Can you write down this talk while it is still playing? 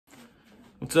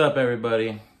What's up,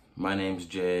 everybody? My name's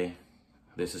Jay.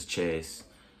 This is Chase.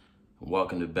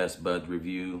 Welcome to Best Buds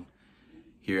Review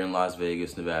here in Las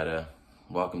Vegas, Nevada.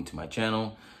 Welcome to my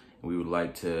channel. We would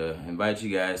like to invite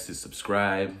you guys to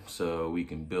subscribe so we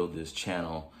can build this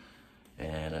channel.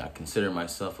 And I consider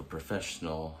myself a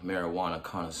professional marijuana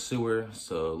connoisseur,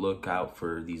 so look out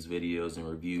for these videos and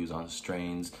reviews on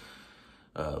strains,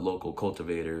 local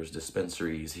cultivators,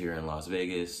 dispensaries here in Las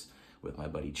Vegas with my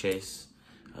buddy Chase.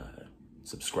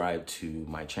 Subscribe to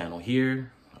my channel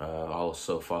here.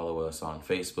 Also follow us on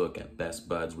Facebook at Best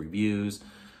Buds Reviews,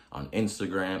 on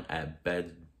Instagram at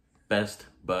Best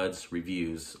Buds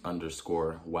Reviews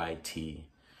 _YT.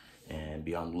 And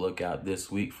be on the lookout this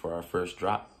week for our first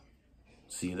drop.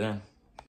 See you then.